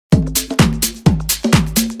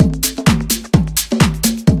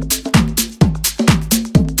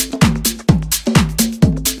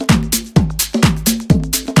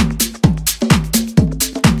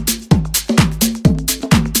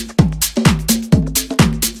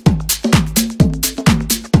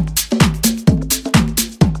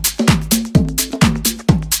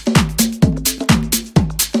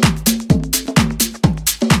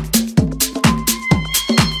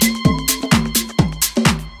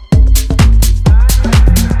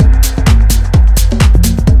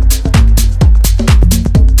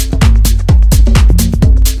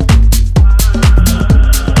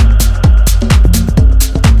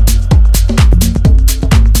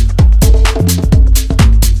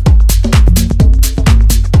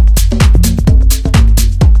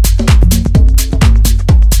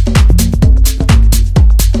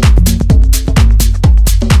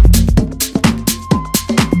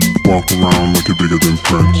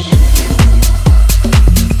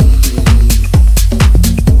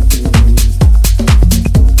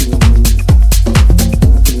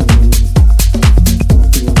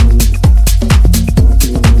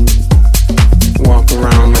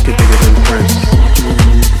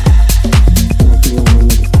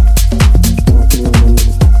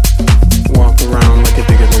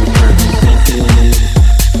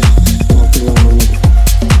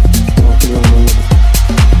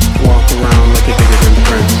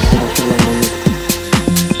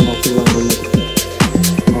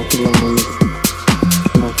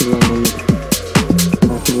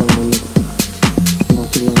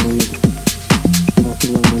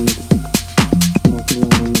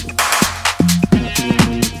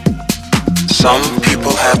Some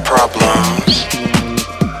people have problems.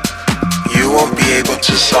 You won't be able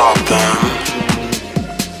to solve them.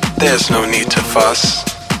 There's no need to fuss.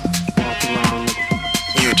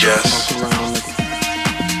 You just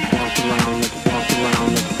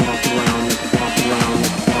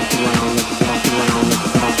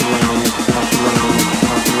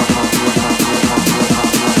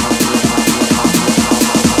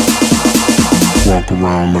walk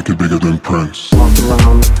around like you're bigger than Prince. Walk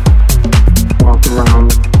around, walk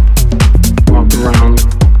around, walk around,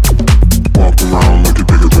 walk around like you're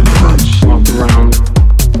bigger than Prince. walk around,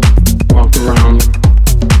 walk around,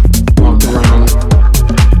 walk around,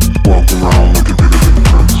 Walk around like you're bigger than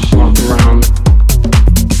Prince. walk around,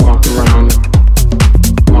 walk around,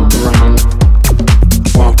 walk around,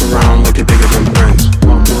 walk around like you're bigger than Prince.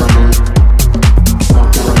 walk around,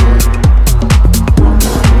 walk around,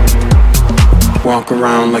 Walk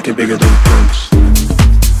around like you're bigger than Prince.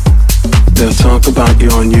 They'll talk about you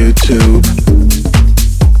on YouTube,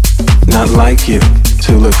 not like you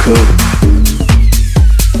to look cool.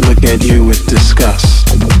 Look at you with disgust.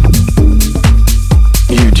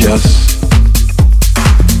 You just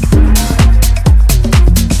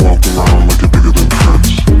Walk around like you're bigger than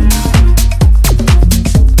Prince.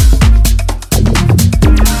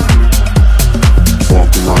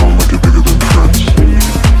 Walk around like you're bigger than Prince.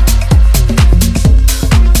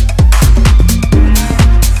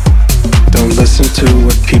 don't listen to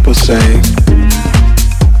what people say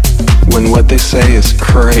when what they say is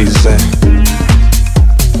crazy.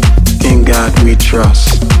 In God we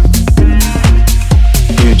trust.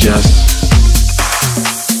 You just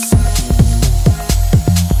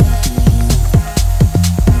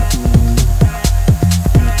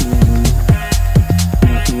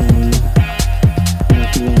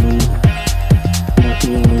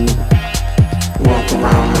walk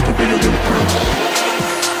around like you're bigger than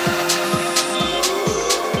Prince.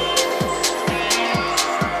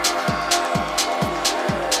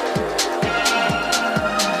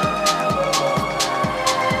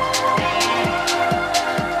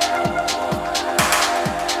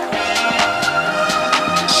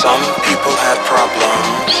 Some people have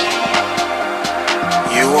problems.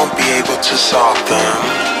 You won't be able to solve them.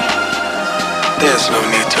 There's no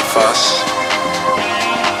need to fuss.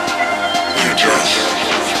 You just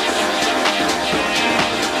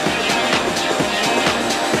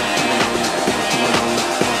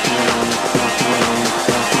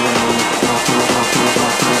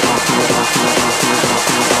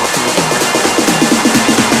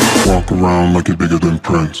Walk around like you're bigger than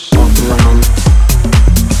Prince. walk around,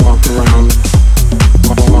 walk around,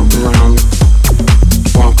 walk around,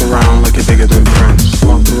 walk around like you're bigger than Prince.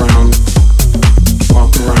 walk around,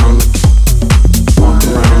 walk around.